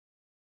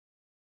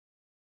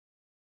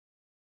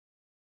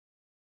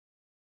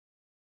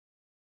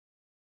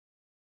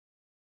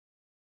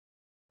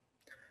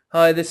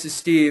Hi, this is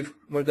Steve.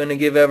 We're going to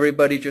give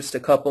everybody just a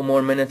couple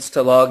more minutes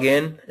to log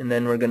in, and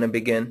then we're going to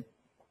begin.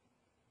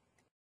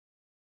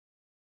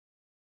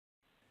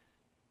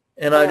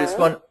 And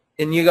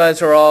and you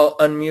guys are all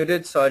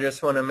unmuted, so I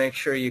just want to make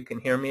sure you can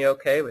hear me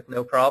okay with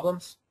no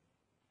problems.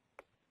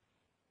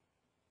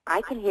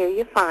 I can hear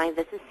you fine.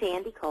 This is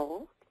Sandy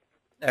Cole.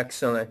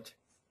 Excellent.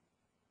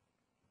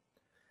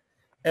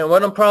 And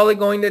what I'm probably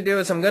going to do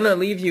is I'm going to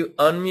leave you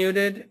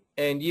unmuted,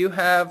 and you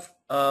have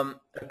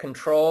a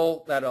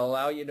control that will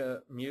allow you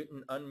to mute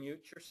and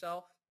unmute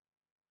yourself,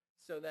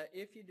 so that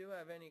if you do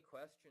have any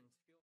questions.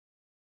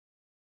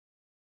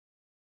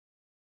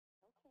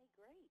 Okay,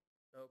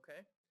 great.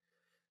 Okay.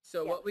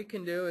 So Yes. what we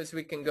can do is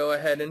we can go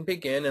ahead and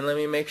begin, and let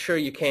me make sure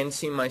you can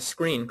see my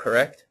screen,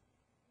 correct?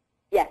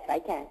 Yes, I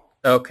can.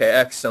 Okay,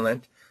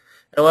 excellent.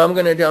 And what I'm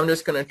going to do, I'm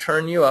just going to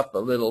turn you up a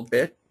little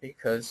bit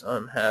because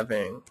I'm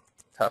having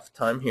a tough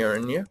time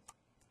hearing you.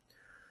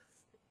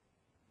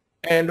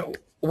 And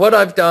what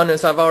I've done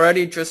is I've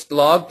already just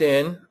logged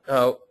in.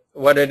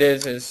 What it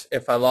is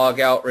if I log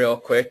out real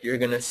quick, you're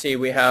going to see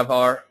we have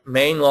our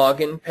main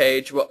login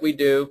page. What we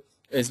do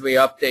is we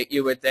update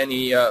you with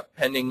any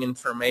pending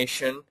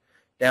information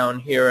down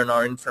here in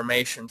our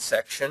information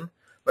section.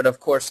 But of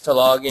course, to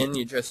log in,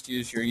 you just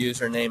use your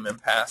username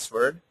and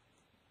password.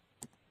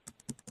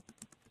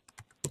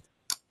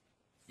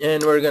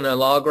 And we're going to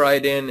log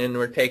right in, and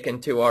we're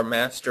taken to our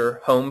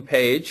master home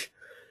page,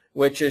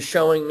 which is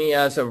showing me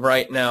as of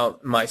right now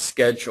my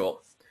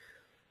schedule.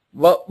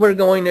 What we're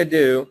going to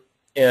do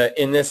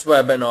in this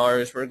webinar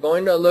is we're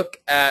going to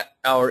look at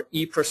our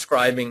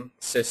e-prescribing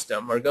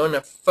system. We're going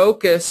to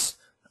focus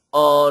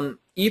on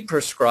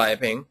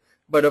e-prescribing,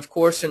 but of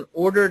course in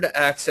order to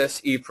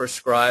access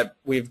e-prescribe,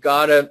 we've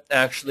got to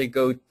actually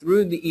go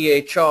through the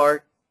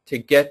EHR to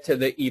get to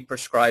the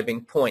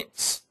e-prescribing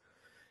points.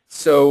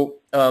 So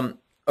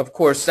of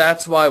course,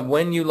 that's why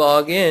when you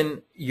log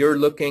in, you're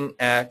looking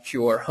at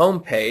your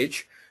home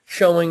page,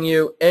 showing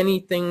you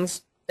any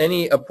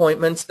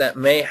appointments that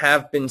may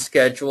have been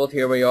scheduled.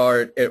 Here we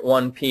are at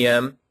 1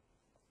 p.m.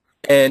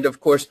 And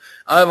of course,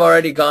 I've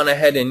already gone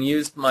ahead and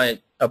used my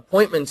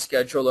appointment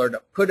scheduler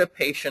to put a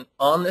patient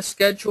on the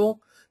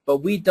schedule, but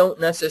we don't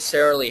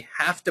necessarily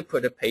have to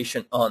put a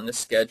patient on the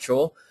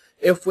schedule.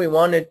 If we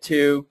wanted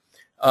to,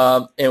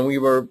 and we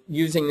were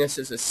using this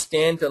as a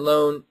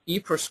standalone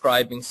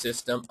e-prescribing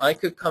system, I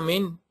could come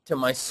in to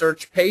my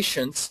search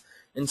patients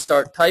and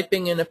start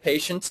typing in a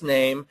patient's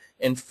name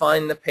and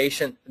find the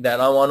patient that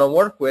I want to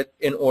work with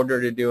in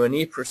order to do an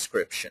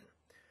e-prescription.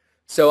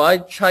 So I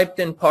typed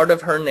in part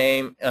of her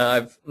name.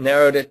 I've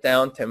narrowed it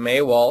down to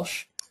May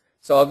Walsh.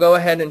 So I'll go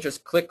ahead and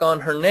just click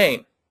on her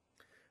name.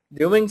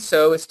 Doing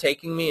so is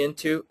taking me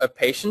into a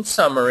patient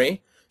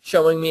summary,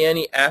 showing me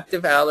any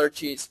active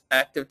allergies,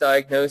 active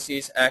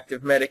diagnoses,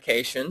 active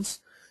medications.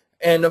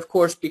 And of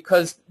course,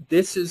 because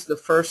this is the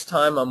first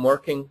time I'm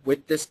working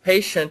with this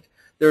patient,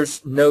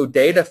 there's no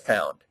data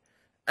found.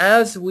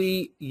 As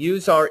we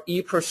use our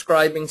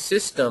e-prescribing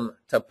system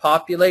to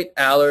populate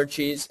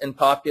allergies and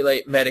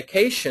populate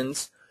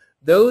medications,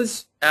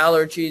 those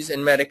allergies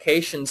and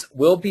medications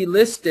will be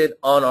listed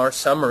on our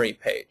summary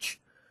page.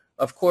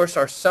 Of course,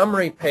 our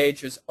summary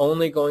page is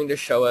only going to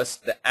show us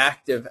the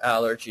active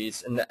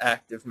allergies and the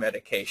active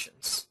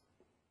medications.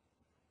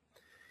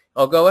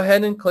 I'll go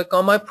ahead and click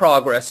on my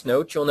progress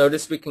note. You'll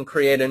notice we can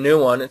create a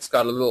new one. It's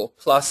got a little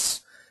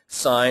plus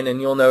sign,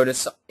 and you'll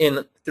notice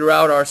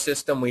throughout our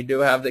system we do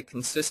have the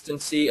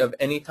consistency of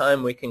any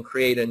time we can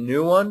create a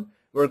new one,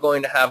 we're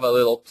going to have a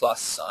little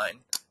plus sign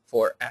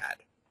for add.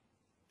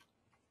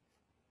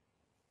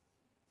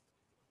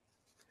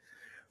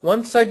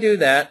 Once I do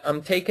that,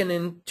 I'm taken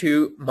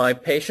into my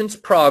patient's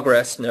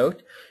progress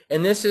note,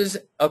 and this is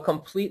a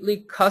completely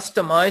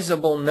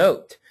customizable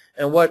note.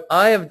 And what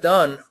I have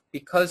done,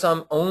 because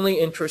I'm only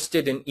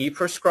interested in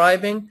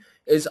e-prescribing,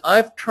 is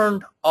I've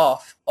turned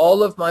off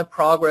all of my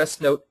progress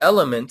note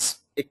elements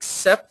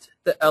except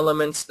the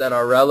elements that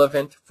are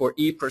relevant for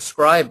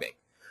e-prescribing.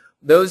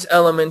 Those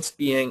elements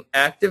being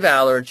active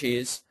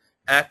allergies,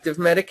 active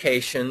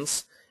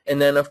medications, and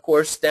then of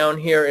course down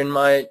here in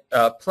my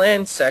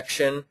plan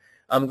section,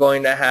 I'm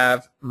going to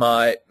have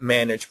my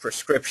manage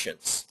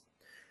prescriptions.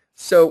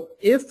 So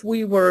if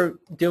we were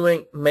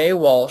doing May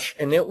Walsh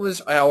and it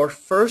was our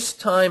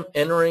first time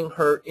entering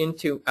her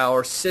into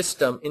our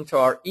system, into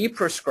our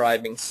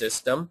e-prescribing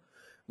system,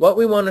 what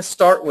we want to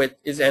start with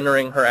is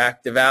entering her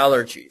active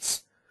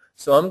allergies.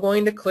 So I'm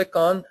going to click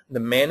on the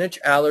Manage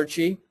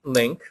Allergy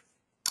link,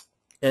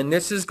 and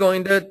this is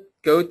going to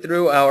go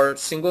through our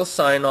single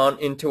sign-on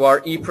into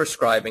our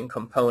e-prescribing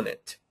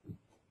component.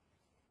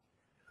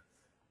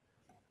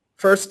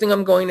 First thing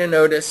I'm going to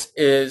notice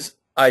is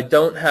I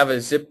don't have a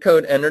zip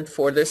code entered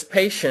for this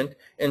patient,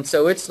 and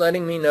so it's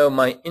letting me know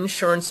my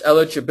insurance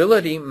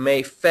eligibility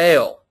may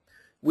fail.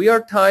 We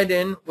are tied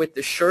in with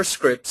the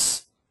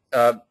SureScripts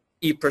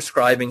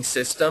e-prescribing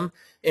system,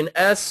 and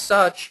as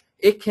such,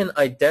 it can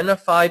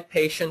identify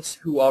patients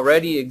who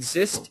already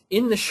exist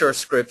in the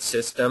SureScripts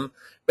system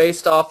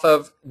based off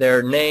of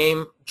their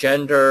name,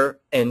 gender,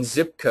 and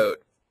zip code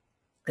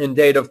and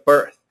date of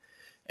birth.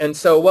 And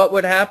so what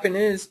would happen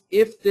is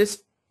if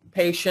this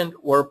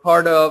patient were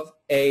part of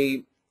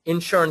a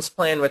insurance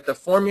plan with the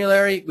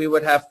formulary, we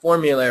would have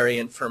formulary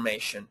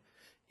information.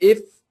 If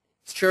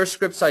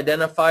SureScripts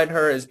identified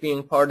her as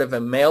being part of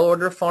a mail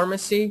order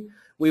pharmacy,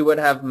 we would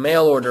have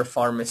mail order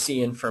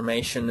pharmacy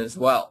information as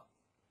well.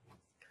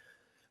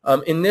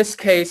 In this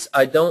case,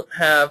 I don't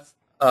have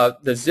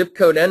the zip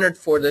code entered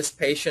for this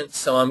patient,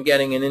 so I'm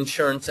getting an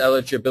insurance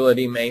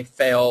eligibility may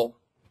fail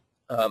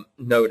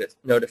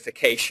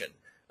notification.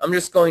 I'm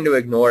just going to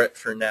ignore it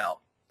for now.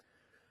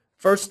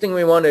 First thing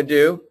we want to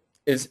do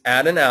is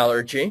add an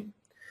allergy.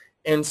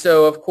 And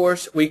so, of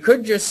course, we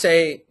could just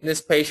say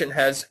this patient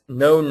has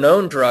no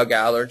known drug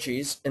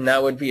allergies, and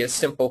that would be a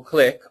simple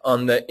click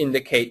on the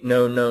Indicate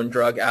No Known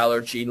Drug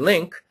Allergy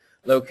link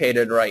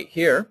located right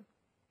here.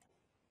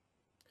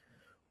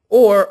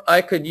 Or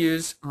I could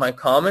use my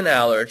common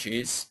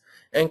allergies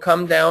and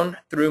come down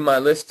through my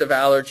list of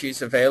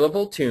allergies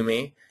available to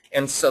me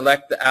and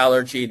select the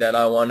allergy that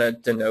I want to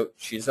denote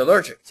she's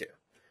allergic to.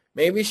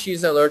 Maybe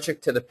she's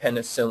allergic to the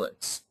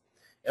penicillins.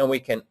 And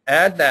we can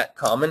add that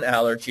common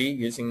allergy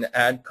using the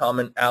Add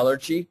Common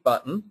Allergy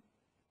button.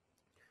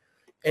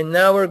 And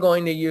now we're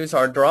going to use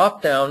our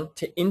drop-down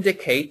to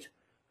indicate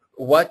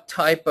what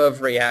type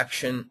of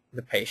reaction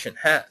the patient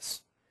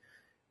has.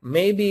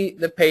 Maybe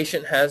the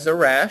patient has a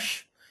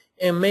rash,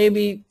 and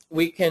maybe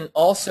we can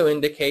also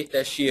indicate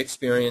that she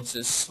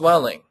experiences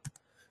swelling.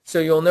 So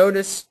you'll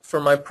notice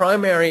for my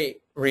primary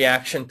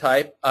reaction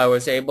type, I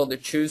was able to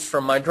choose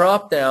from my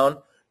drop-down,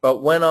 but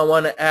when I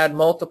want to add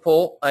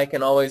multiple, I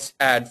can always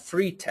add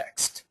free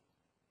text.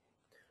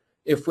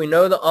 If we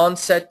know the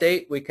onset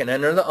date, we can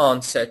enter the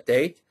onset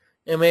date,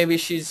 and maybe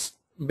she's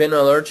been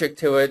allergic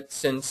to it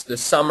since the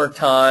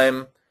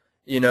summertime,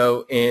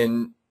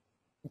 in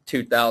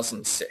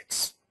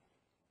 2006.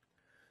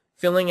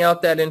 Filling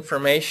out that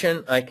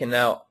information, I can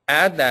now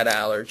add that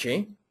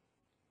allergy,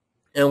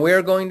 and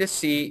we're going to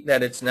see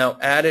that it's now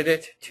added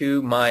it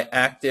to my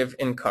active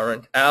and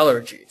current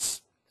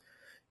allergies.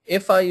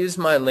 If I use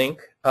my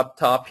link up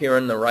top here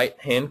in the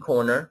right-hand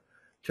corner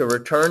to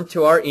return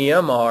to our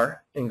EMR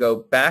and go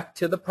back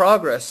to the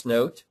progress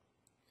note,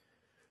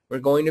 we're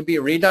going to be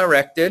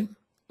redirected.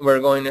 We're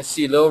going to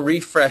see a little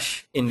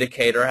refresh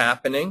indicator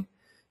happening,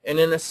 and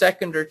in a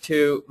second or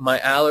two, my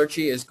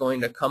allergy is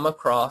going to come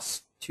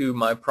across to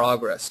my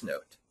progress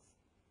note.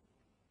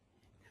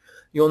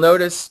 You'll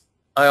notice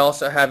I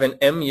also have an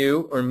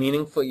MU, or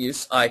meaningful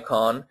use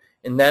icon,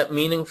 and that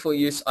meaningful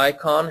use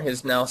icon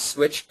has now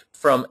switched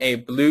from a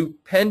blue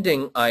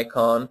pending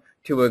icon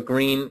to a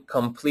green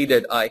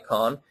completed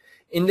icon,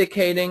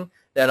 indicating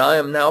that I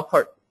am now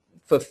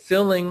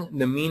fulfilling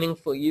the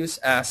meaningful use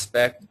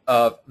aspect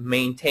of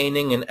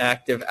maintaining an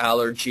active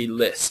allergy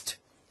list.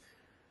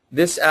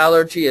 This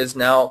allergy is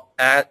now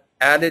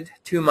added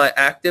to my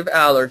active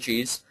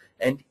allergies,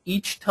 and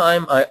each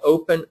time I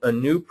open a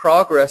new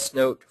progress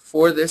note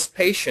for this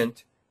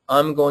patient,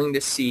 I'm going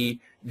to see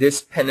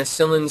this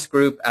penicillins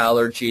group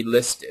allergy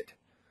listed.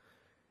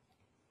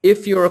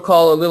 If you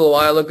recall, a little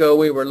while ago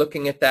we were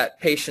looking at that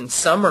patient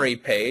summary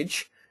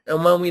page,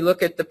 and when we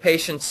look at the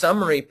patient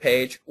summary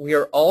page, we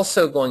are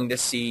also going to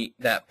see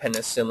that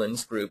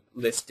penicillins group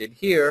listed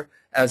here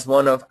as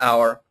one of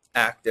our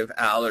active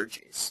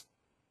allergies.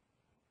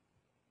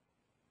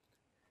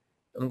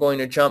 I'm going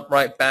to jump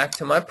right back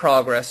to my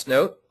progress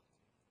note.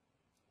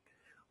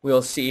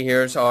 We'll see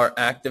here's our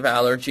active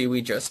allergy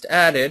we just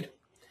added.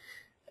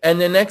 And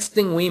the next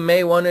thing we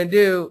may want to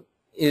do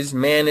is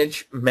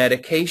manage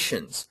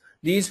medications.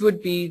 These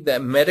would be the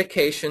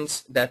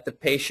medications that the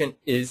patient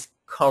is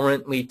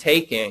currently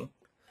taking.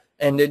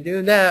 And to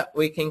do that,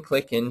 we can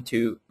click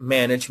into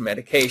Manage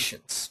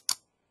Medications.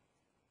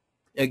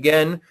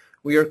 Again,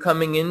 we are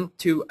coming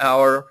into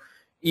our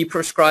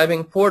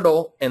e-prescribing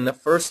portal, and the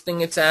first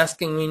thing it's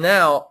asking me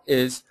now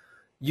is,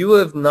 you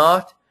have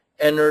not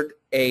entered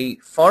a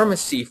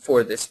pharmacy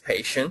for this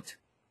patient,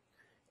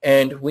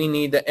 and we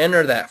need to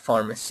enter that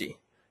pharmacy.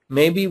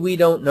 Maybe we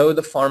don't know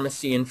the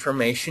pharmacy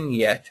information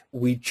yet.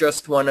 We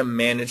just want to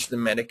manage the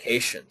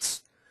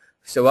medications.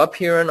 So up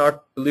here in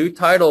our blue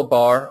title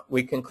bar,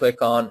 we can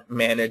click on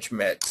Manage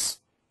Meds.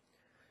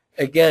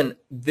 Again,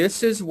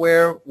 this is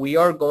where we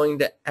are going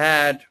to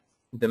add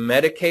the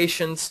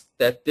medications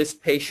that this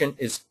patient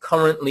is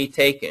currently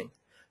taking.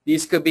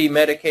 These could be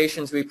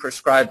medications we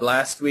prescribed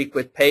last week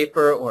with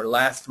paper, or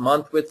last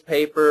month with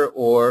paper,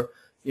 or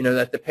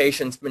that the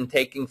patient's been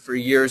taking for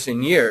years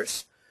and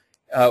years.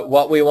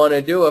 What we want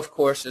to do, of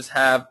course, is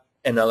have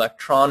an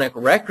electronic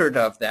record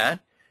of that,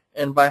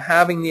 and by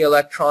having the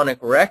electronic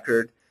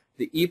record,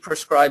 the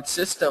e-prescribed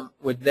system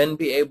would then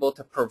be able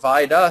to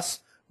provide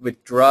us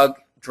with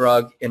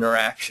drug-drug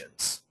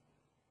interactions.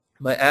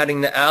 By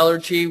adding the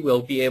allergy,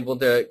 we'll be able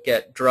to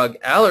get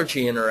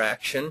drug-allergy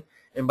interaction,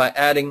 and by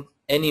adding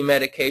any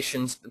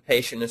medications the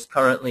patient is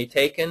currently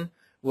taking,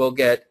 we'll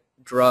get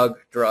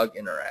drug-drug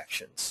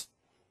interactions.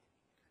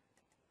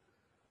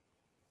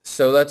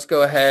 So let's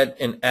go ahead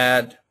and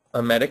add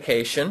a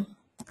medication.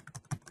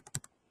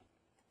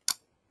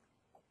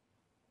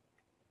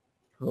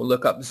 We'll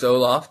look up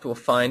Zoloft, we'll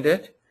find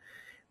it.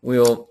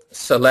 We'll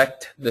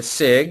select the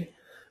SIG.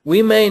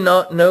 We may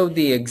not know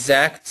the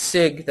exact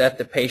SIG that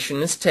the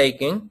patient is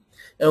taking,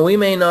 and we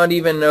may not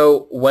even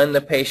know when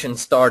the patient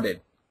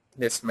started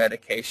this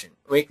medication.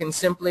 We can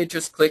simply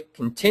just click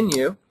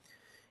Continue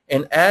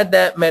and add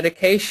that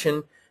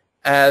medication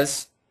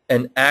as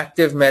an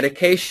active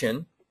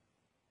medication.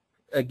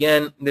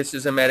 Again, this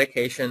is a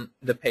medication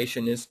the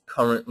patient is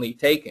currently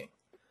taking.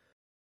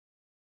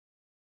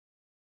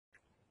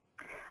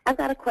 I've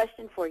got a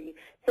question for you.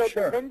 So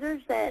Sure. the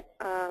vendors that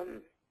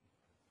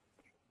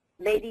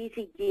Made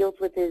Easy deals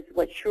with is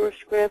what,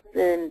 SureScript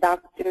and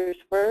Doctors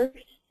First?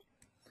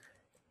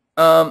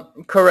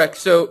 Correct.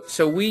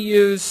 So we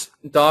use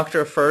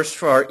Doctor First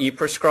for our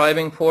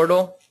e-prescribing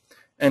portal,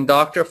 and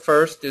Doctor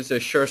First is a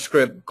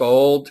SureScript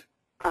Gold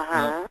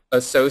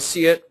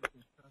associate.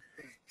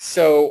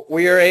 So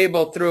we are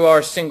able, through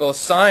our single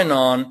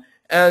sign-on,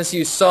 as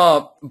you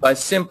saw, by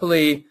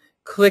simply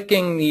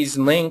clicking these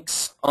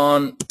links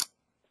on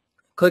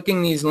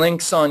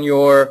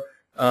your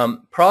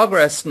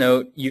progress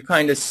note, you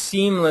kind of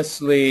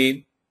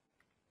seamlessly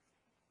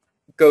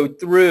go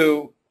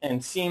through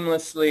and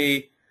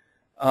seamlessly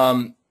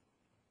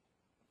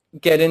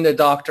get into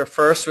Doctor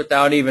First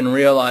without even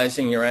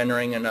realizing you're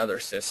entering another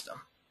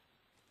system.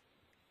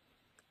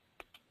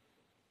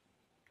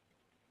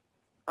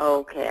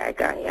 Okay, I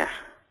got you.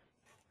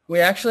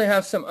 We actually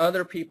have some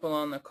other people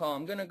on the call.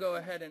 I'm going to go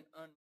ahead and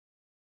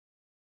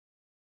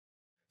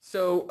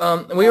So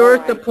we were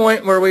at the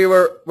point where we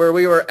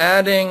were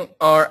adding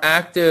our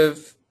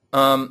active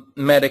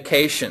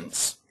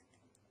medications,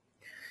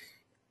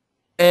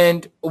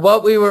 and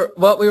what we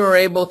were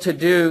able to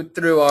do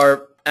through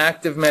our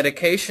active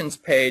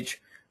medications page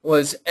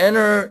was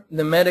enter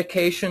the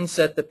medications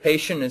that the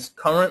patient is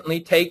currently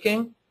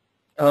taking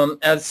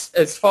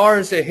as far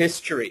as a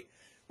history.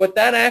 What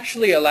that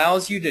actually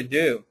allows you to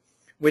do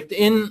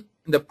within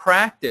the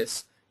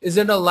practice is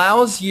it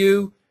allows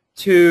you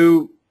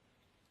to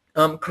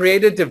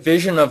create a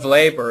division of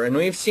labor, and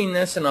we've seen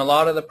this in a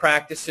lot of the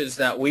practices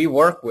that we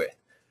work with.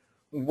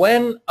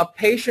 When a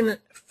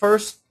patient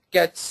first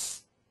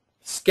gets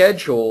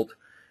scheduled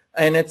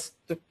and it's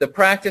the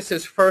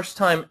practice's first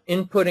time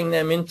inputting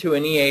them into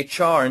an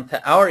EHR,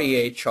 into our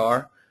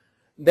EHR,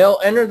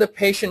 they'll enter the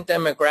patient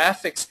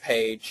demographics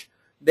page.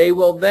 They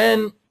will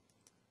then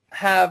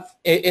have,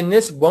 and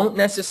this won't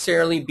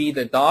necessarily be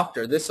the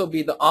doctor, this will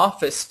be the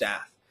office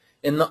staff.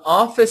 And the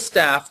office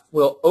staff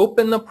will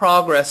open the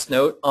progress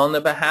note on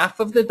the behalf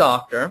of the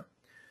doctor,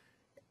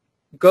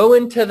 go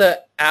into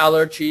the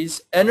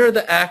allergies, enter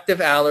the active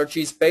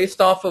allergies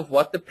based off of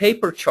what the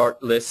paper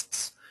chart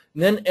lists,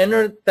 then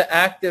enter the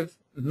active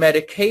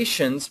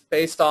medications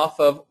based off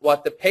of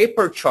what the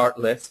paper chart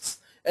lists,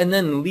 and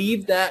then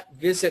leave that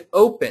visit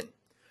open.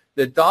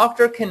 The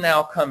doctor can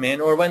now come in,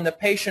 or when the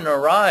patient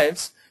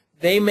arrives,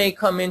 they may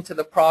come into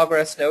the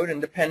progress note,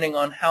 and depending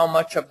on how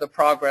much of the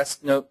progress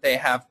note they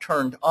have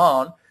turned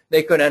on,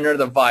 they could enter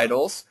the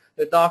vitals.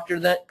 The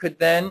doctor could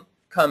then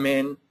come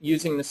in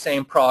using the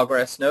same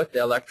progress note,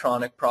 the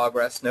electronic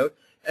progress note,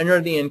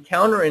 enter the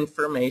encounter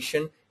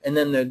information, and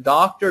then the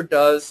doctor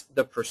does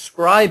the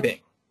prescribing.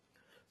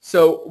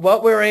 So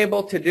what we're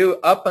able to do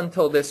up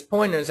until this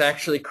point is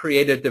actually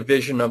create a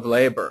division of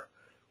labor,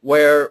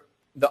 where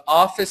the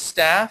office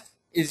staff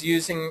is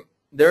using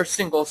their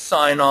single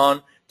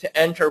sign-on to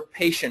enter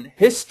patient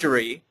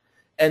history,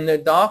 and the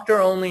doctor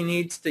only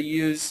needs to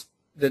use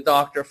the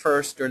Doctor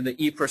First or the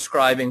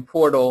e-prescribing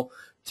portal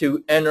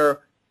to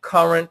enter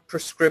current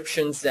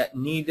prescriptions that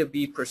need to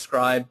be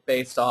prescribed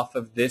based off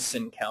of this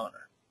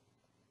encounter.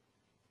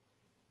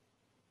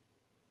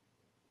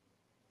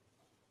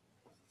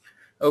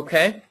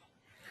 Okay,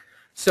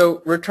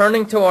 so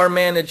returning to our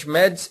Manage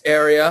Meds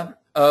area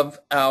of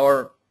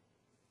our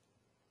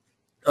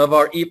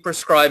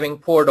e-prescribing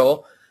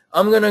portal,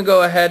 I'm going to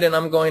go ahead and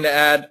I'm going to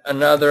add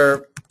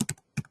another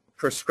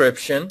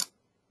prescription.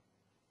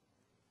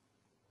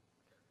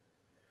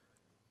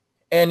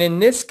 And in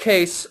this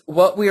case,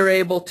 what we're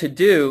able to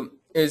do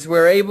is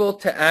we're able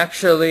to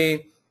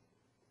actually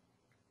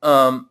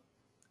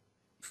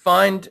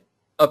find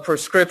a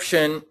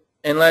prescription,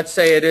 and let's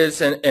say it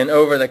is an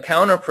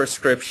over-the-counter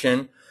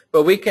prescription,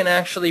 but we can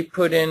actually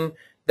put in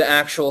the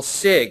actual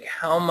SIG,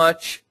 how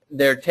much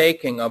they're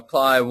taking,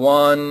 apply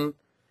one,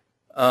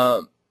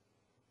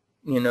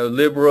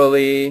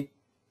 liberally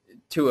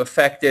to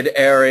affected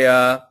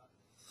area,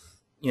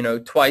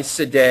 twice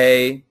a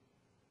day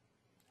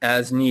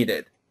as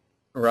needed,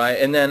 right?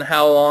 And then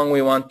how long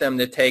we want them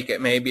to take it,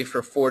 maybe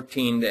for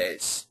 14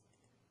 days.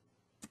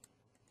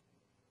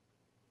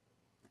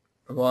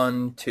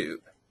 One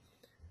tube.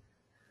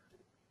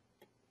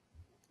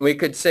 We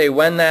could say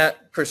when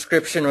that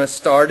prescription was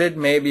started.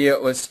 Maybe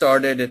it was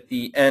started at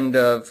the end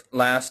of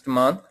last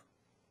month.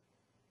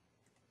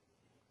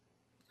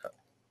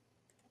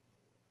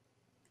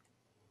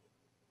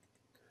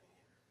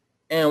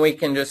 And we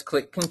can just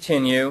click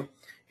Continue.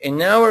 And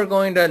now we're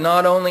going to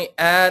not only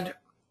add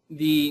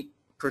the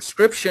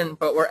prescription,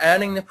 but we're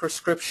adding the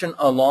prescription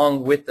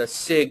along with the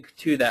SIG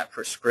to that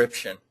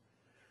prescription.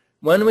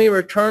 When we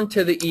return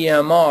to the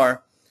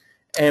EMR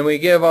and we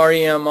give our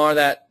EMR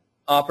that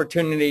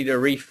opportunity to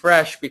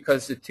refresh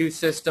because the two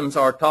systems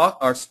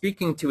are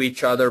speaking to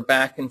each other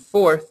back and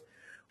forth,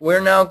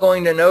 we're now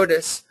going to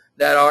notice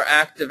that our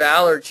active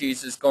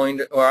allergies is going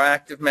to, or our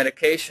active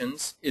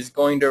medications is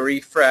going to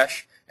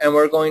refresh, and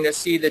we're going to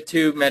see the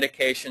two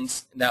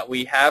medications that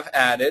we have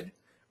added,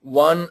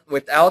 one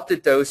without the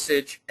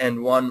dosage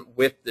and one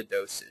with the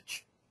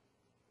dosage.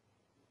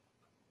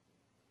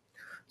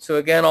 So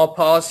again, I'll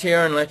pause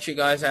here and let you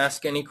guys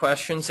ask any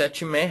questions that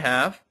you may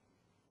have.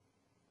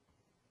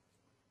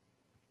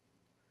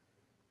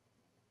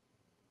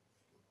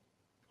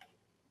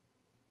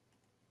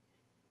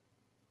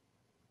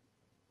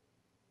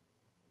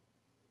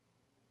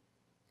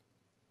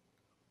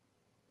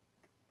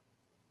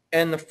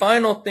 And the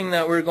final thing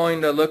that we're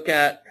going to look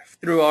at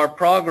through our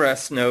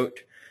progress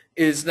note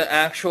is the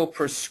actual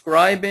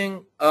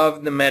prescribing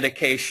of the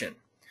medication.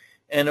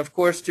 And of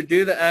course, to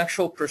do the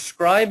actual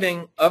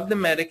prescribing of the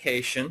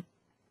medication,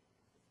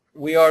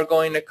 we are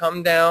going to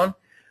come down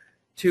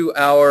to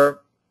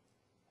our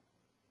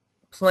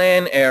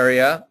plan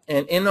area,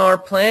 and in our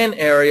plan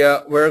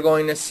area, we're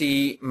going to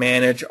see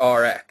Manage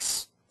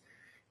Rx.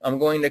 I'm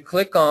going to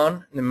click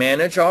on the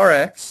Manage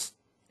Rx,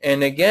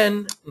 and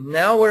again,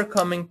 now we're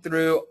coming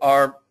through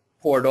our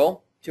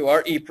portal to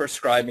our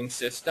e-prescribing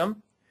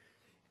system,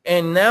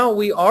 and now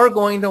we are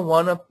going to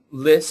want to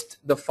list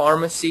the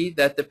pharmacy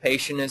that the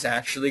patient is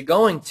actually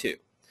going to.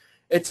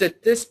 It's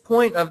at this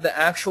point of the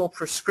actual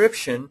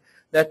prescription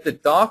that the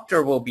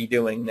doctor will be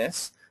doing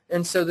this,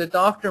 and so the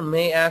doctor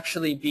may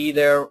actually be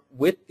there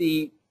with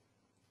the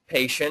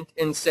patient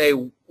and say,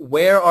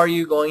 where are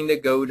you going to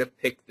go to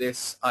pick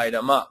this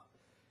item up?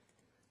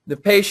 The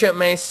patient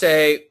may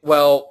say,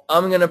 well,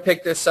 I'm going to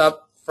pick this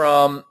up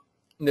from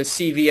the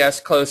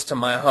CVS close to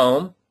my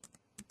home.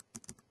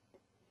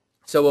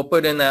 So we'll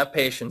put in that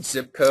patient's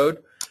zip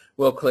code.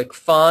 We'll click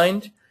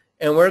Find,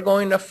 and we're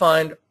going to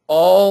find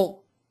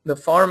all the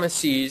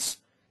pharmacies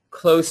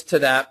close to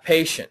that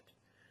patient.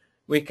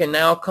 We can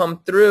now come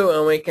through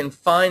and we can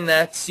find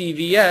that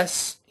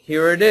CVS.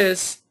 Here it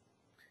is.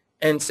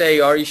 And say,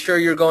 are you sure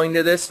you're going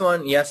to this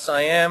one? Yes,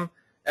 I am.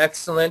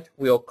 Excellent.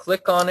 We'll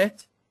click on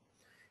it.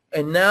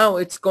 And now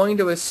it's going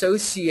to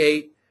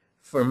associate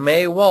for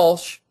May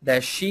Walsh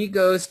that she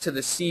goes to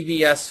the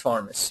CVS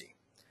pharmacy.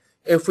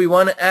 If we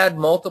want to add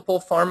multiple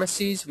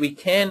pharmacies, we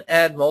can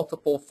add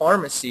multiple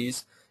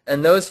pharmacies,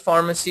 and those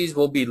pharmacies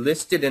will be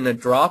listed in a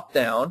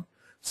drop-down.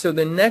 So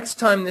the next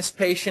time this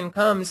patient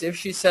comes, if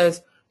she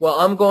says, well,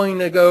 I'm going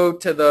to go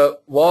to the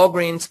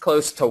Walgreens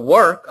close to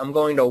work, I'm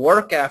going to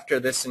work after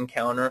this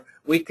encounter,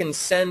 we can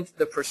send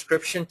the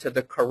prescription to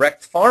the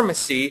correct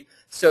pharmacy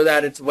so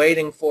that it's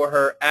waiting for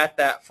her at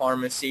that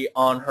pharmacy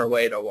on her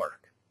way to work.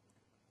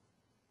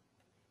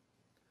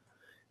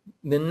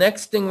 The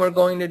next thing we're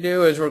going to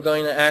do is we're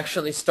going to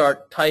actually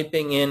start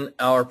typing in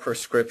our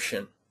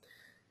prescription.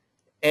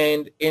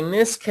 And in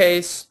this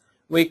case,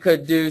 we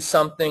could do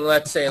something,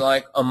 let's say,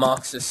 like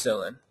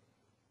amoxicillin.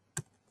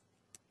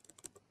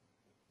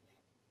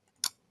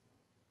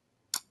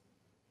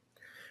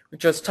 We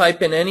just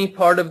type in any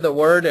part of the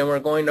word, and we're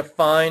going to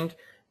find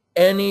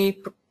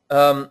any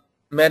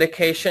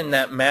medication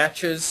that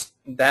matches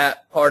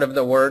that part of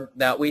the word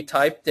that we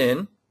typed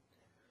in.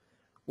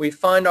 We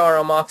find our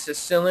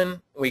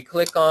amoxicillin, we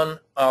click on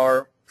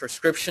our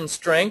prescription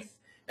strength,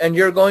 and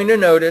you're going to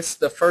notice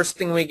the first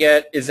thing we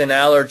get is an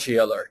allergy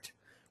alert.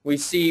 We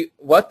see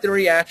what the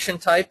reaction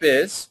type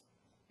is,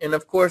 and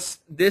of course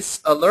this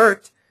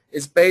alert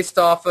is based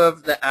off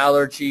of the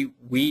allergy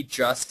we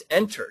just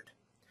entered.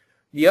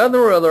 The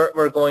other alert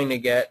we're going to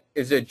get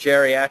is a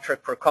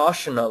geriatric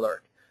precaution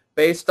alert.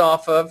 Based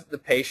off of the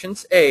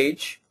patient's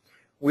age,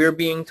 we're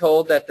being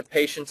told that the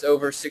patient's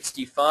over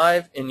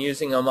 65 and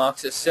using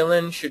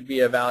amoxicillin should be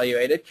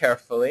evaluated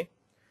carefully.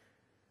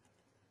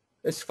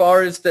 As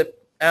far as the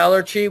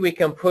allergy, we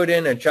can put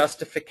in a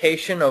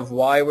justification of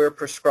why we're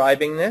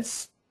prescribing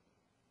this,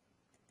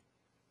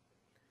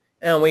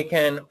 and we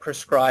can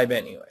prescribe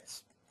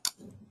anyways.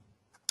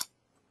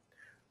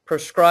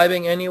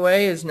 Prescribing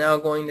anyway is now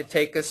going to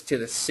take us to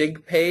the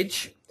SIG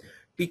page.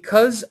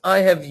 Because I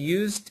have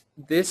used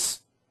this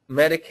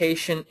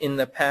medication in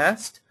the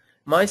past,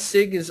 my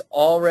SIG is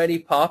already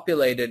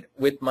populated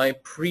with my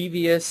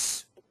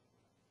previous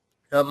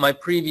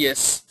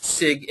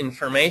SIG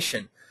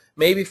information.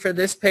 Maybe for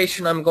this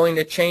patient I'm going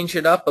to change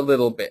it up a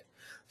little bit.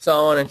 So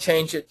I want to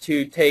change it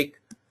to take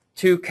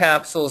 2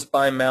 capsules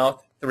by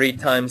mouth 3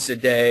 times a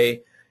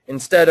day.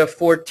 Instead of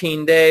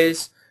 14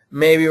 days,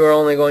 maybe we're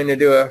only going to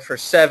do it for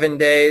 7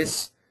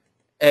 days,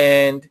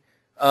 and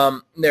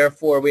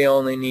therefore we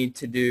only need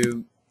to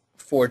do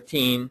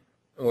 14,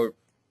 or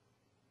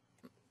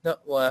no,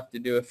 we'll have to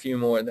do a few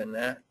more than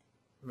that.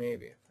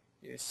 Maybe if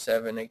we do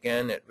 7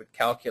 again, it would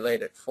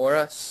calculate it for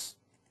us.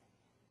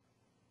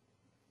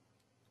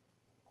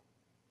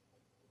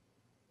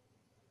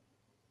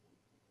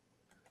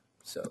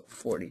 So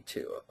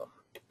 42 of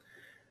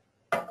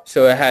them.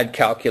 So it had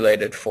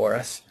calculated for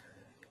us.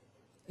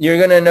 You're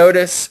going to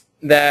notice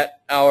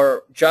that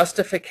our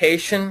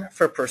justification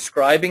for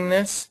prescribing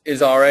this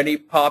is already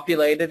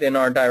populated in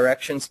our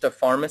directions to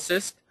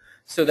pharmacist,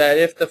 so that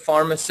if the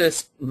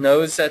pharmacist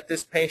knows that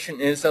this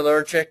patient is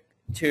allergic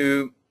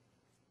to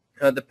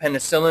the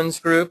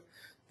penicillins group,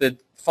 the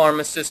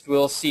pharmacist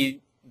will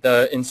see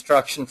the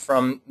instruction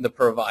from the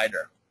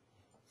provider.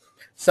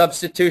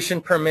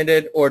 Substitution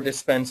permitted or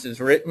dispense is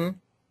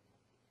written.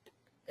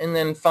 And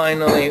then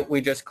finally,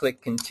 we just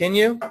click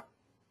continue.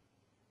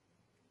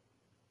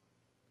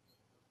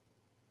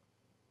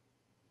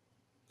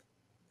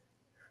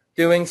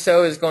 Doing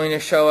so is going to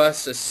show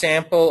us a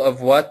sample of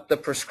what the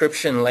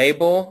prescription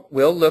label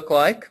will look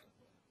like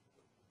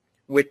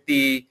with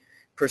the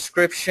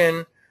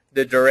prescription,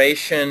 the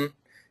duration,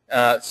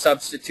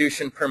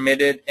 substitution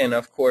permitted, and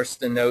of course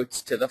the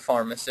notes to the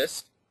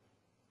pharmacist.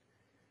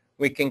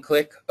 We can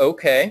click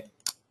OK.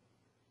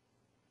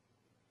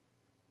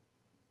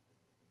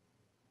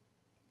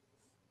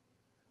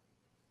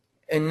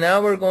 And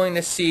now we're going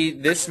to see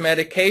this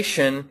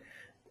medication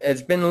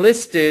has been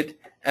listed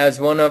as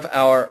one of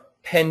our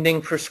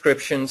pending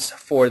prescriptions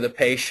for the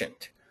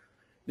patient.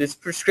 This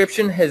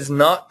prescription has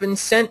not been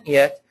sent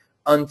yet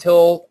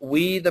until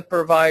we, the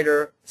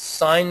provider,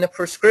 sign the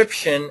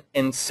prescription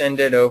and send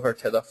it over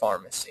to the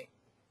pharmacy.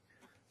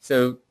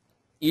 So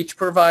each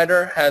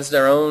provider has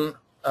their own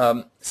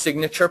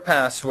signature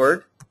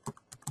password.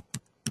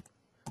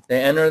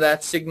 They enter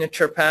that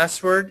signature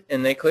password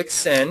and they click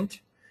send,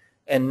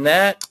 and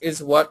that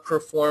is what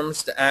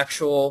performs the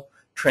actual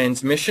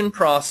transmission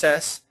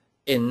process.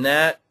 In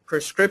that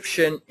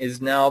prescription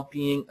is now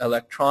being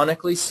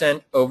electronically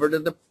sent over to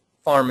the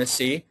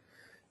pharmacy,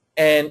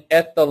 and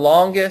at the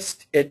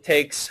longest it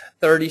takes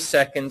 30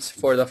 seconds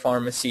for the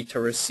pharmacy to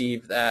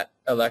receive that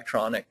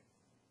electronic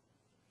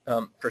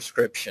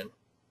prescription.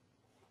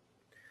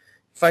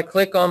 If I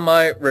click on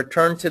my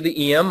return to the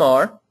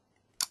EMR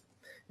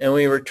and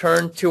we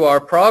return to our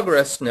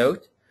progress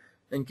note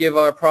and give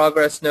our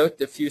progress note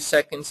the few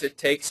seconds it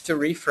takes to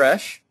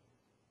refresh,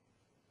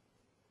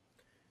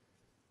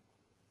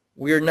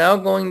 we are now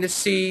going to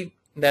see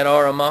that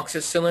our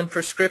amoxicillin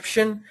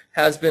prescription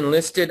has been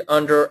listed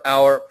under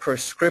our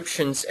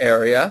prescriptions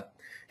area.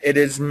 It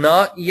is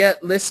not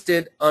yet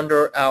listed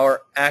under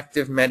our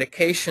active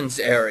medications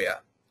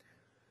area.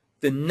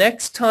 The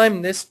next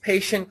time this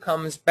patient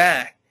comes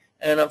back,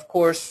 and of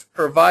course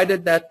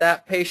provided that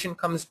that patient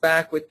comes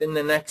back within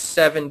the next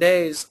 7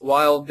 days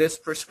while this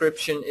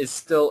prescription is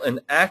still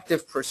an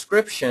active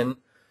prescription,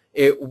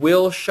 it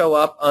will show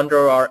up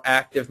under our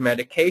active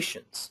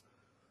medications.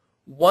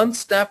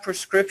 Once that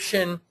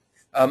prescription,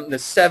 the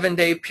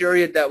 7-day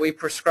period that we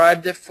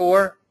prescribed it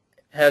for,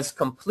 has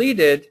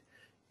completed,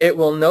 it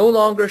will no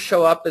longer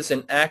show up as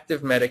an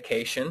active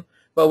medication,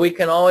 but we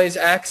can always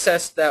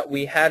access that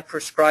we had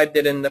prescribed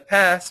it in the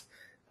past.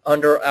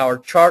 Under our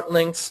chart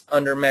links,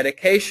 under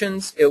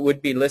medications, it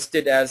would be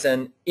listed as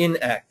an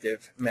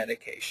inactive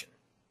medication.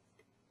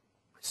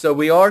 So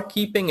we are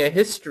keeping a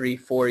history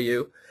for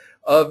you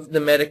of the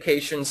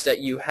medications that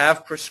you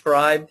have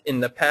prescribed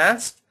in the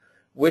past.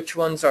 Which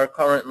ones are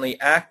currently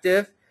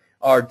active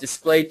are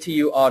displayed to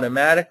you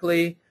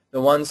automatically. The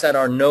ones that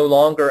are no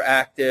longer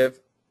active,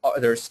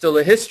 there's still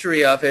a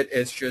history of it.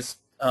 It's just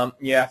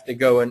you have to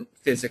go and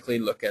physically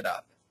look it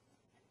up.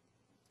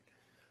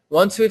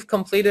 Once we've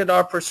completed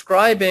our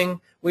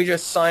prescribing, we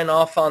just sign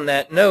off on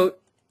that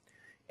note,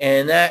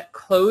 and that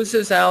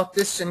closes out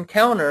this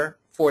encounter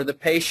for the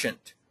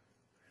patient.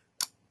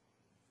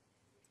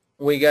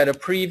 We get a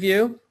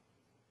preview.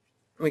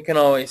 We can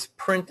always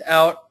print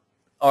out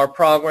our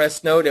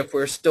progress note. If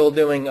we're still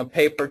doing a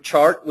paper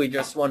chart, we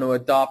just want to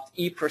adopt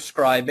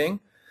e-prescribing.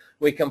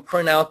 We can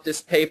print out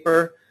this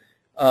paper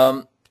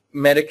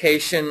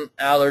medication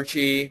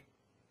allergy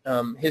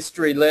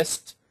history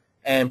list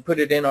and put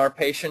it in our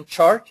patient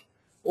chart,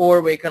 or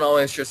we can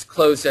always just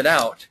close it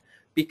out,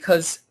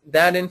 because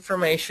that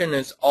information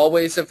is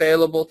always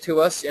available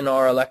to us in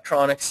our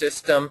electronic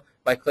system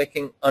by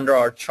clicking under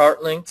our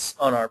chart links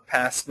on our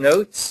past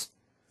notes.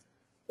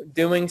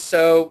 Doing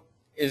so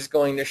is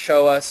going to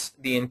show us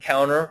the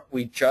encounter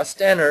we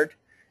just entered,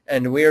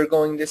 and we are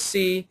going to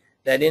see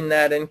that in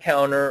that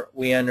encounter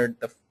we entered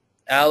the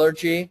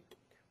allergy,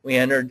 we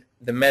entered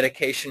the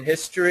medication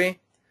history,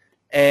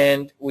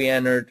 and we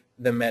entered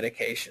the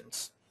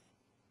medications.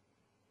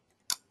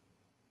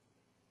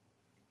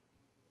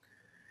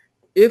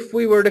 If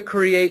we were to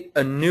create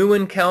a new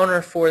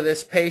encounter for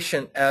this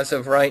patient as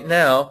of right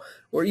now,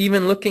 or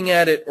even looking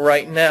at it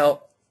right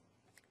now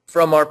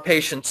from our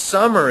patient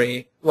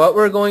summary, what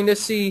we're going to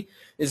see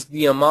is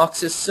the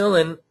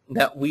amoxicillin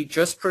that we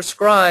just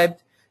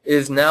prescribed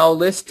is now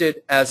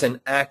listed as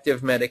an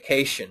active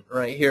medication.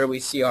 Right here we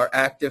see our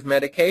active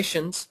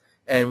medications,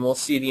 and we'll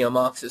see the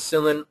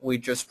amoxicillin we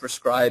just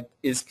prescribed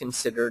is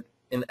considered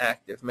an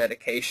active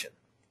medication.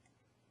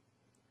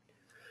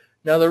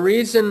 Now the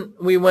reason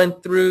we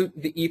went through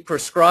the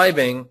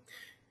e-prescribing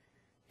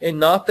and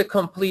not the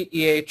complete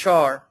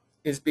EHR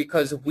is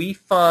because we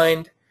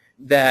find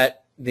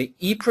that the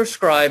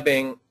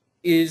e-prescribing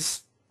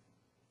is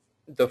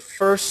the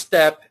first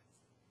step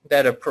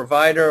that a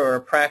provider or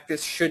a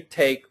practice should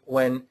take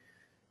when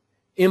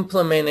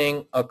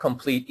implementing a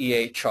complete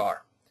EHR,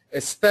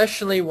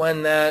 especially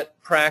when that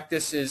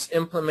practice is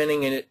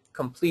implementing a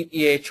complete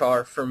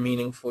EHR for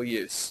meaningful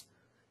use.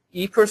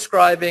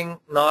 E-prescribing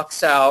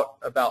knocks out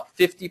about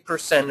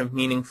 50% of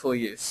meaningful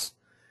use.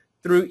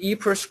 Through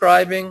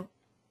e-prescribing,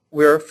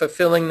 we're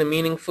fulfilling the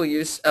meaningful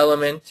use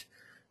element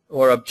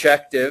or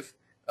objective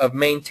of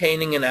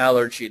maintaining an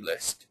allergy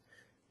list.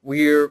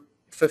 We're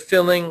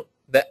fulfilling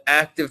the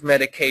active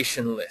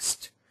medication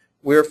list.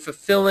 We're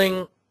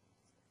fulfilling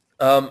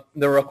the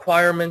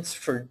requirements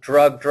for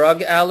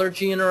drug-drug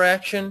allergy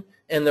interaction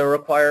and the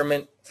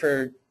requirement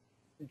for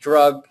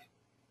drug-drug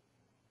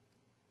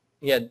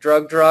and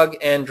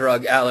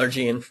drug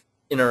allergy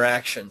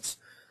interactions.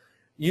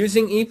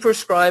 Using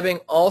e-prescribing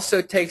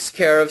also takes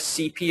care of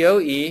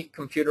CPOE,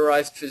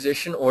 computerized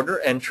physician order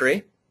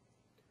entry,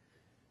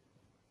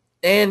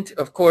 and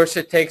of course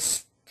it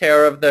takes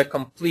care of the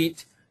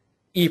complete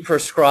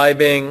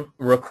e-prescribing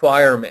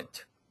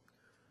requirement.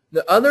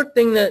 The other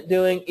thing that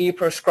doing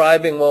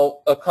e-prescribing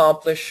will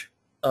accomplish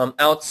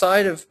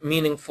outside of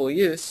meaningful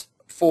use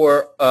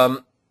for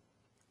an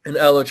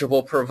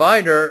eligible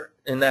provider,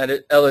 and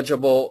that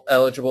eligible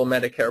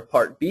Medicare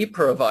Part B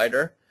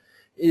provider,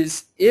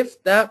 is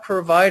if that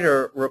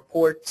provider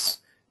reports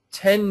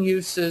 10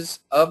 uses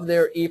of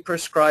their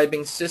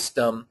e-prescribing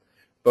system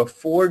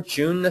before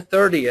June the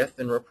 30th,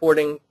 and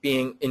reporting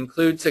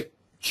includes a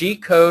G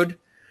code,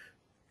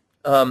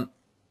 on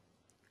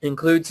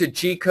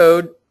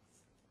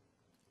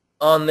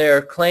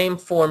their claim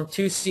form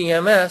to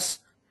CMS,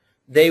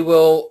 they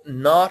will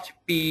not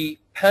be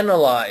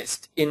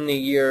penalized in the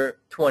year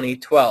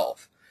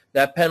 2012.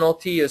 That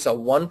penalty is a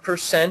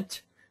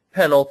 1%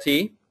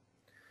 penalty,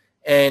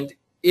 and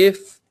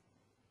if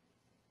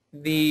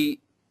the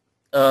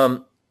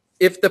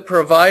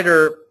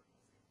provider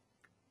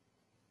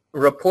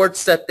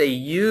reports that they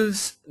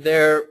use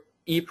their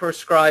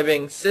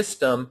e-prescribing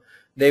system,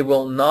 they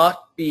will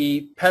not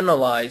be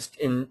penalized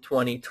in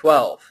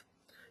 2012.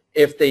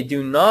 If they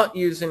do not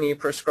use an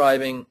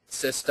e-prescribing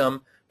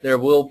system, there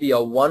will be a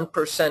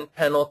 1%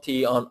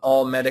 penalty on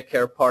all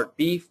Medicare Part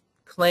B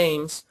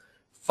claims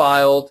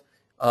filed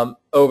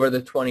over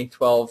the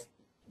 2012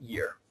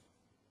 year.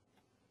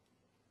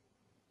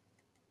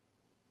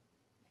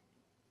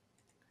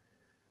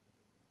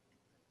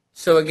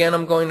 So again,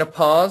 I'm going to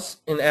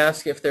pause and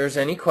ask if there's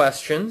any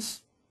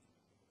questions.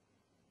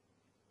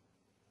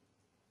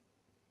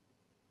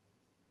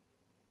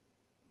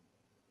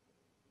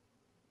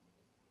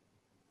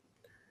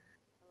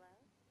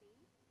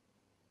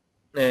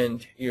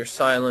 And your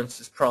silence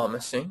is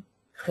promising.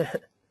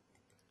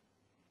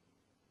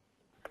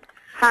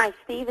 Hi,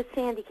 Steve. It's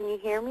Sandy. Can you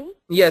hear me?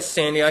 Yes,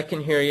 Sandy, I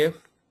can hear you.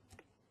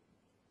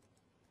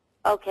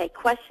 Okay,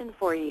 question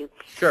for you.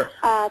 Sure.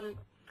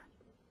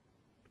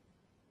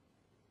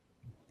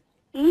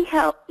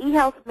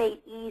 eHealth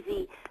Made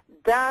Easy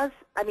does.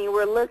 I mean,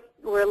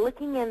 we're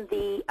looking in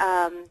the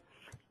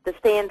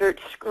standard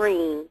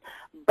screen,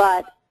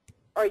 but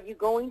are you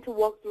going to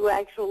walk through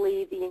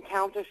actually the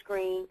encounter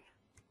screen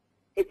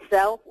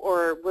itself,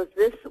 or was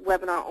this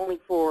webinar only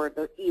for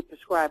the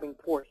e-prescribing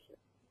portion?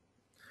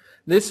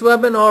 This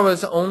webinar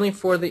was only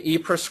for the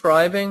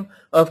e-prescribing.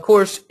 Of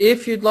course,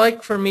 if you'd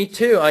like for me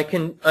to, I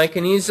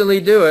can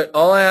easily do it.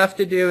 All I have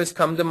to do is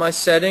come to my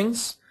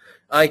settings.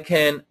 I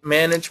can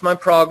manage my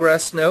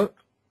progress note.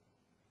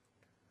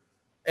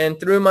 And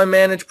through my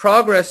manage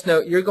progress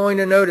note, you're going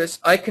to notice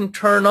I can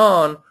turn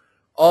on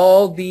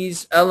all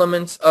these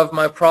elements of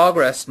my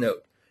progress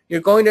note. You're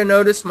going to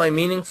notice my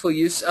meaningful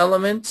use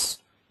elements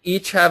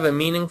each have a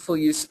meaningful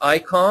use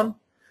icon,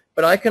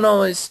 but I can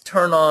always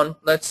turn on,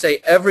 let's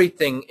say,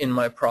 everything in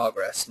my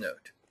progress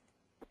note.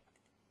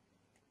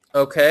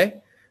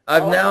 Okay?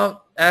 I've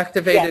now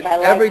activated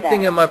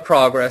everything in my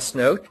progress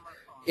note.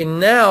 And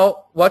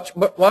now, watch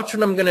what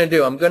I'm going to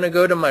do. I'm going to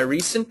go to my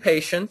recent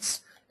patients,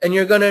 and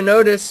you're going to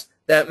notice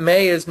that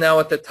May is now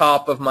at the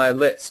top of my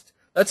list.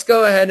 Let's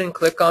go ahead and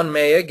click on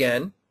May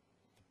again.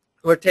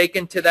 We're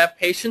taken to that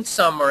patient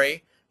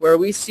summary where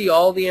we see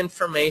all the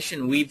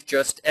information we've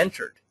just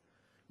entered.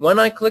 When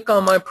I click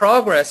on my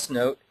progress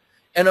note,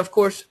 and of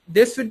course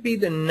this would be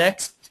the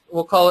next,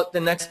 we'll call it the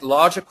next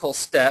logical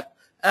step,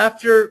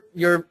 after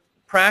your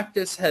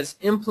practice has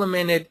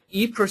implemented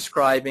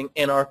e-prescribing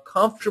and are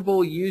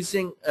comfortable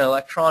using an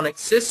electronic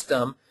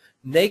system,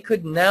 they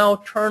could now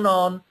turn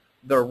on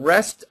the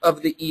rest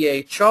of the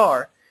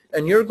EHR,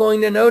 and you're going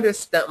to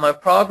notice that my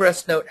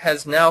progress note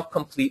has now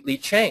completely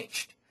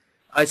changed.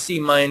 I see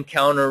my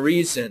encounter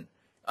reason.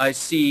 I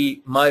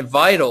see my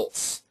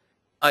vitals.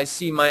 I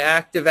see my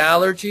active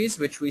allergies,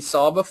 which we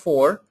saw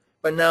before,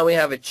 but now we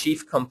have a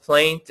chief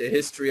complaint, a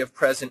history of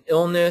present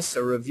illness,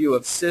 a review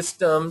of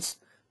systems,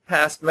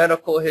 past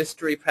medical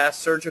history,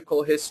 past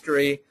surgical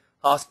history,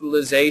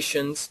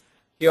 hospitalizations.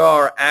 Here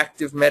are our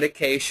active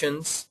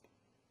medications,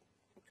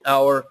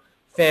 our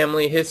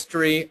family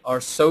history,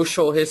 our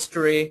social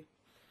history,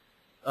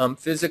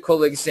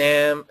 physical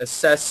exam,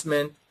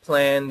 assessment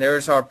plan.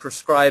 There's our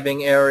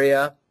prescribing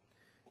area,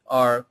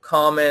 our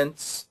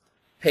comments,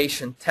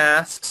 patient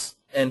tasks,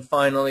 and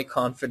finally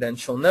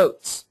confidential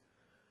notes.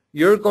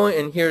 You're going,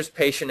 and here's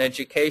patient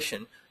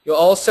education. You'll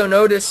also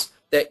notice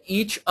that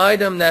each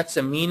item that's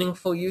a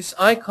meaningful use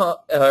icon,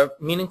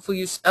 meaningful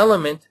use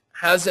element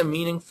has a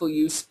meaningful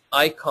use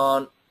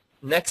icon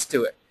next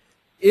to it.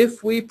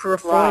 If we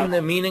perform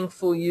the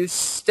meaningful use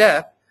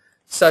step,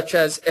 such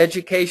as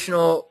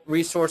educational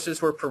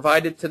resources were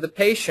provided to the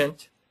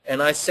patient,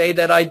 and I say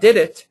that I did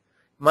it,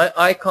 my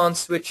icon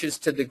switches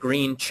to the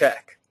green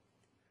check.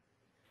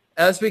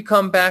 As we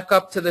come back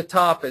up to the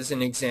top as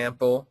an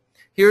example,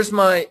 here's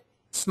my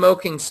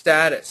smoking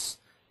status.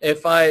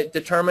 If I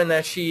determine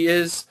that she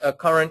is a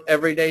current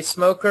everyday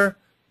smoker,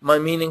 my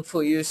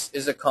meaningful use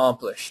is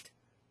accomplished.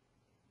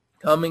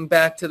 Coming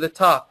back to the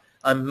top,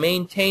 I'm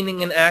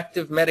maintaining an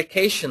active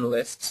medication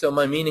list, so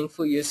my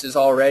meaningful use is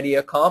already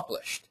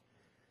accomplished.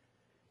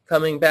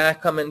 Coming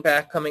back,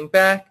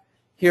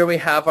 here we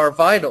have our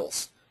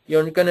vitals.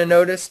 You're going to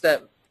notice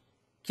that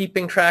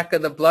keeping track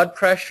of the blood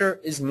pressure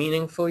is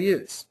meaningful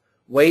use.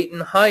 Weight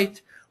and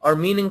height are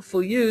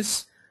meaningful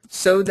use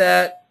so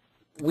that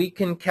we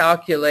can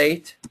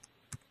calculate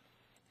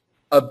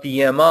a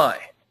BMI.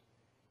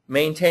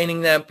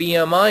 Maintaining that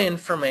BMI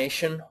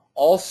information,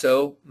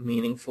 also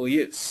meaningful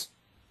use.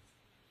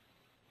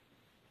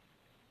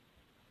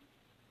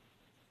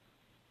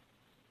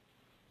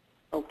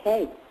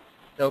 Okay.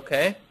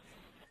 Okay.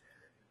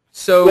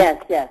 So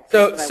yes.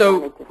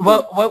 So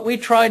what we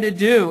try to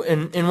do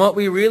and what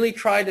we really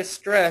try to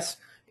stress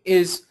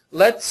is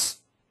let's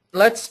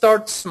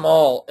start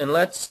small and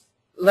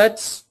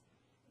let's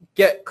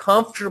get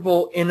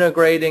comfortable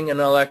integrating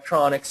an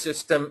electronic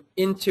system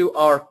into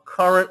our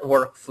current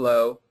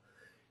workflow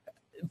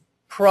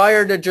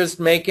prior to just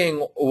making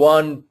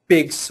one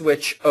big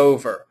switch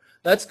over.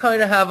 Let's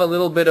kind of have a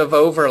little bit of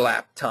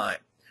overlap time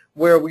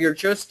where we are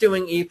just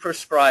doing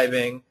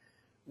e-prescribing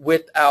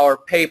with our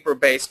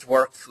paper-based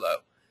workflow.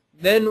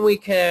 Then we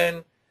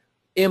can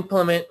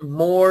implement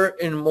more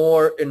and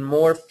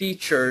more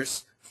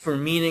features for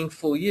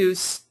meaningful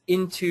use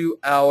into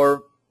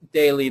our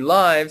daily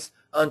lives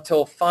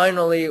until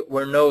finally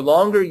we're no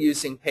longer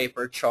using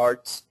paper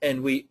charts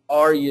and we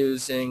are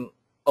using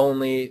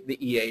only the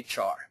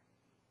EHR.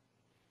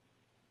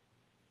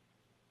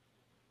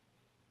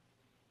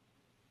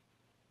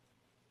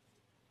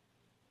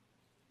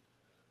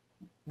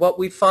 What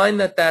we find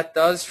that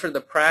does for the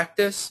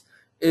practice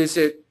is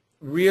it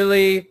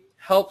really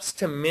helps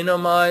to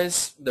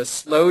minimize the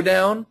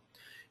slowdown,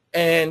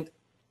 and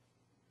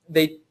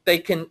they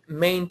can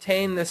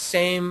maintain the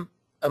same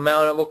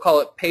amount of, we'll call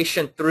it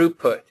patient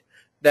throughput,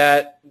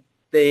 that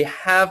they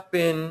have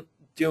been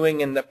doing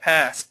in the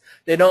past.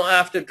 They don't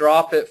have to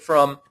drop it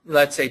from,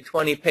 let's say,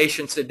 20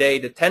 patients a day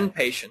to 10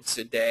 patients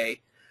a day.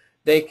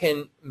 They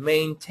can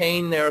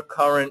maintain their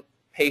current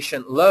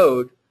patient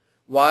load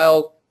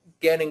while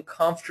getting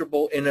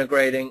comfortable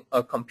integrating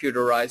a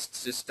computerized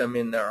system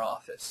in their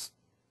office.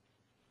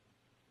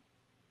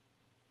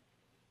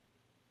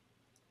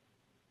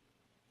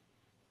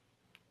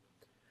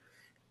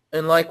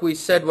 And like we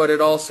said, what it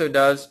also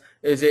does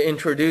is it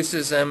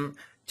introduces them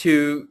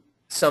to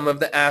some of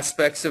the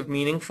aspects of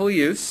meaningful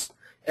use.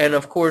 And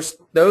of course,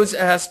 those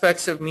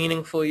aspects of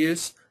meaningful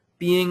use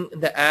being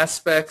the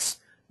aspects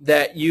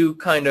that you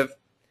kind of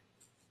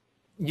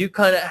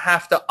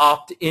have to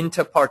opt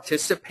into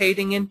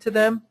participating into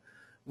them.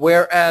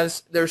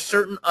 Whereas there's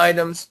certain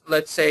items,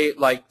 let's say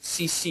like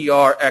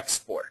CCR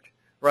export,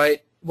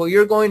 right? Well,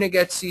 you're going to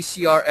get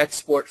CCR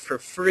export for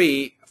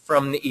free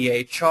from the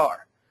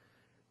EHR.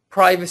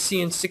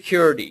 Privacy and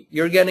security,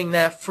 you're getting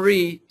that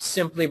free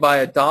simply by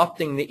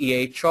adopting the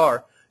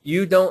EHR.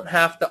 You don't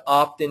have to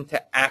opt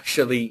into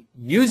actually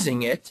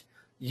using it.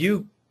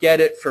 You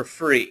get it for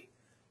free.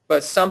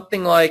 But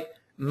something like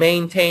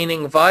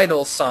maintaining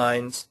vital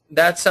signs,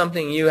 that's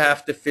something you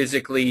have to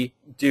physically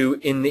do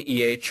in the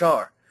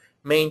EHR.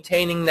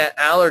 Maintaining that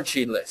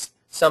allergy list,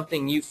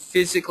 something you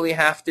physically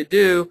have to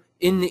do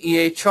in the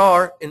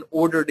EHR in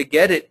order to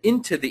get it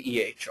into the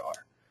EHR.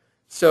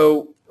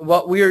 So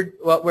what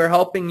we're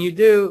helping you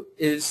do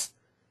is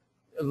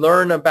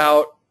learn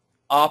about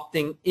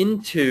opting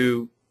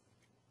into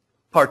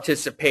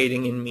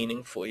participating in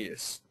meaningful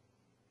use.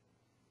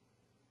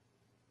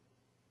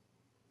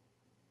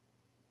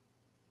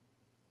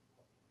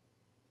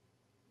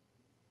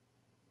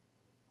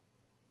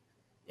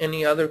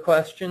 Any other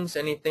questions?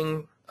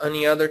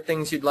 Any other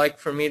things you'd like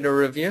for me to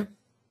review?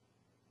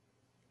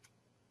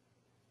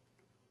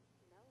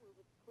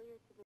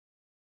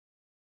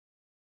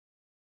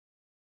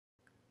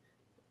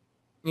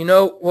 You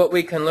know what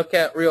we can look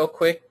at real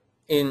quick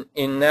in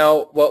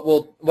now what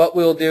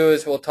we'll do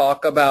is we'll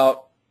talk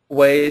about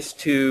ways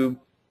to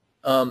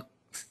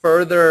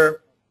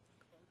further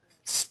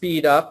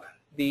speed up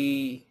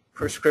the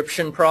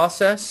prescription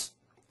process,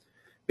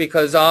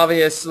 because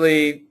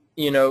obviously,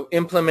 you know,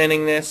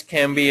 implementing this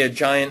can be a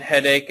giant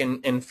headache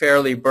and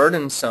fairly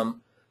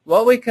burdensome.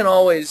 What we can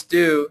always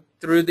do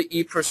through the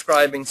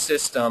e-prescribing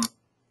system,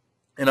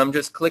 and I'm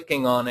just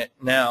clicking on it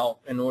now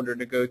in order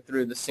to go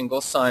through the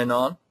single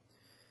sign-on,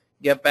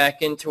 get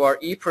back into our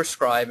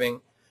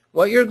e-prescribing.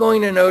 what you're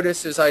going to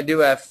notice is I do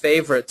have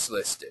favorites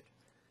listed.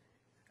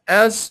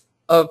 As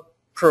a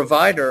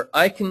provider,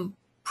 I can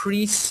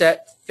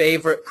preset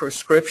favorite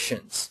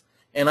prescriptions,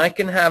 and I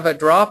can have a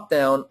drop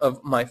down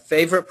of my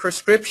favorite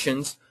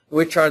prescriptions,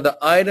 which are the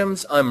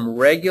items I'm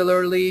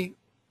regularly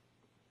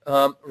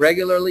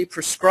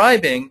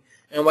prescribing,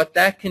 and what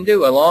that can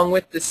do along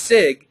with the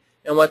SIG,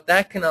 and what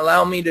that can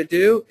allow me to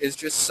do is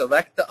just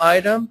select the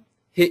item,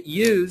 hit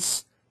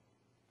use,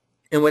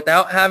 and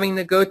without having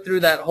to go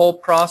through that whole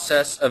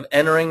process of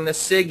entering the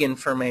SIG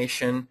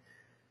information,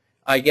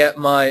 I get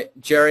my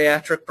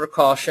geriatric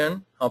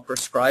precaution. I'll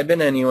prescribe it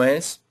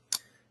anyways.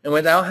 And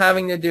without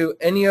having to do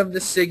any of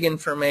the SIG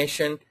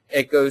information,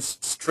 it goes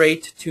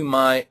straight to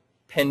my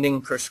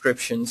pending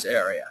prescriptions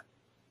area.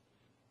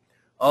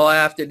 All I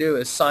have to do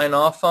is sign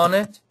off on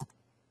it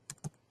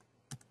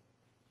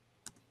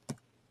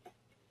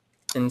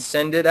and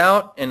send it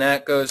out, and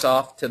that goes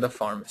off to the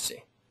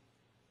pharmacy.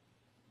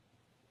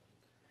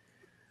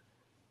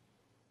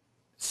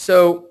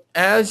 So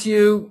as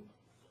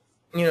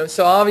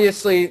so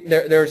obviously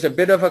there's a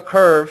bit of a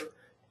curve,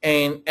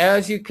 and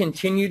as you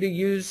continue to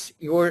use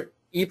your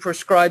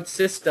ePrescribe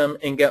system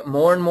and get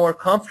more and more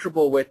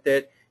comfortable with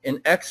it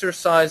and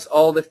exercise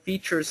all the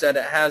features that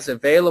it has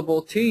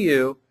available to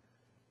you,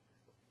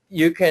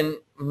 you can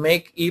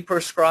make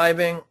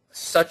ePrescribing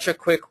such a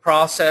quick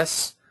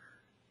process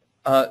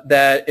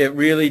that it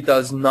really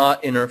does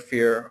not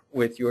interfere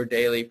with your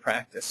daily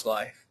practice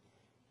life.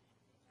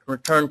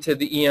 Return to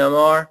the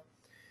EMR.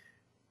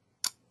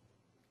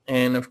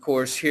 And of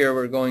course here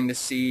we're going to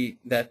see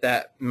that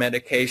that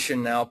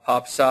medication now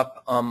pops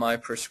up on my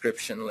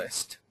prescription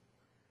list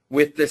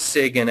with the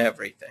SIG and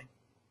everything.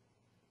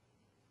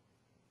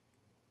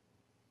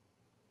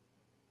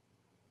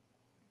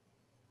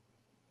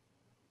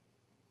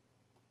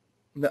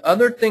 The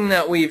other thing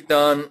that we've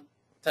done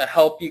to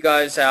help you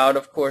guys out,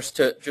 of course,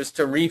 just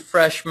to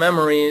refresh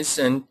memories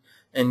and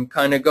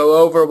kind of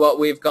go over what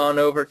we've gone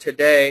over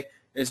today,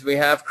 is we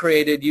have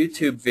created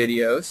YouTube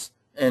videos.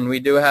 And we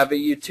do have a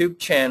YouTube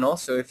channel,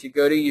 so if you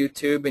go to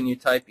YouTube and you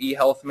type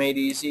eHealth Made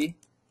Easy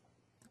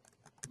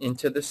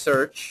into the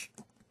search,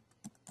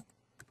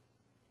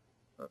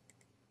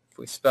 if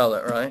we spell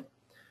it right,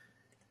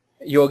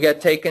 you'll get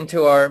taken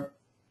to our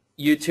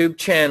YouTube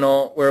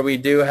channel where we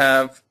do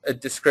have a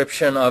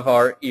description of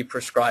our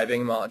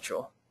ePrescribing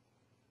module.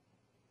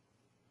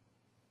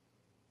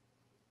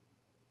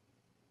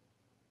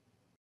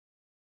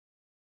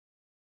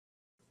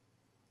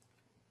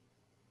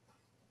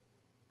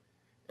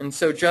 And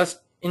so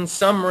just in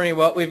summary,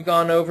 what we've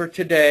gone over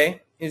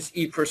today is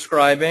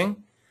ePrescribing,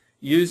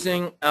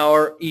 using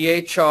our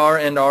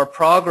EHR and our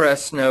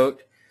progress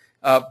note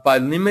by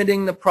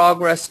limiting the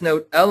progress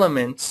note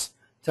elements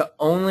to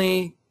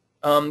only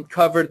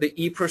cover the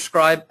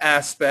ePrescribe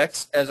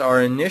aspects as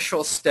our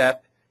initial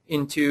step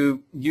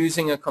into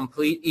using a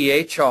complete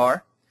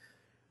EHR,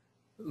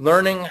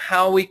 learning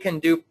how we can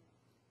do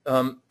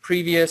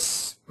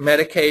previous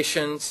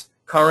medications,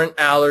 current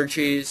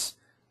allergies,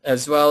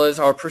 as well as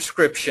our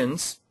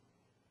prescriptions.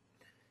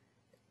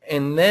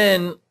 And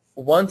then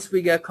once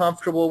we get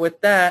comfortable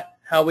with that,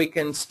 how we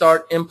can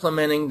start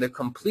implementing the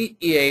complete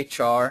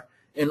EHR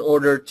in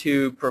order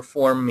to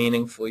perform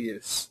meaningful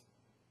use.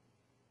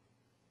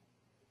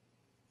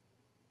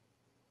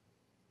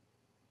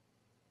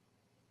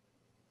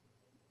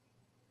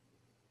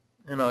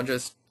 And I'll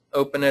just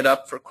open it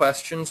up for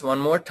questions one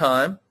more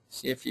time,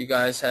 see if you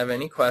guys have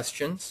any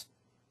questions.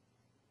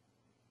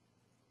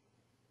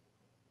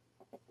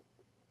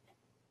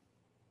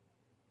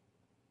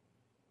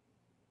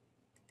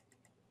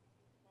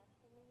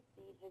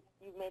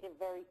 You made it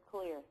very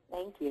clear.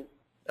 Thank you.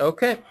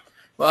 Okay.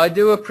 Well, I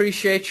do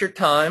appreciate your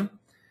time.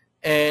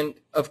 And,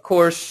 of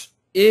course,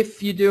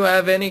 if you do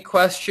have any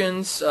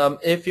questions,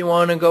 if you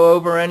want to go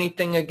over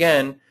anything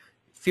again,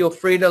 feel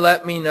free to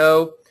let me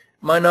know.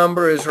 My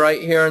number is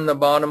right here in the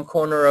bottom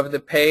corner of the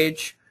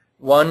page,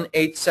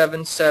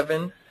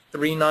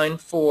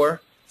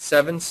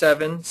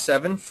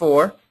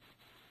 1-877-394-7774.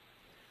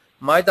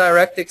 My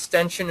direct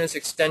extension is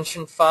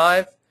extension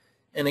 5.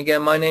 And,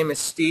 again, my name is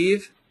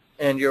Steve.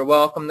 And you're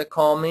welcome to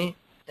call me,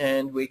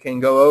 and we can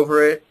go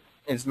over it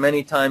as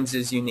many times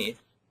as you need.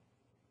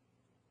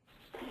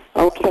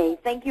 Okay.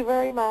 Thank you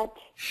very much.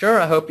 Sure.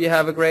 I hope you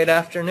have a great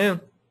afternoon.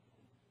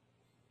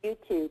 You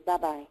too.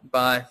 Bye-bye.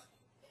 Bye.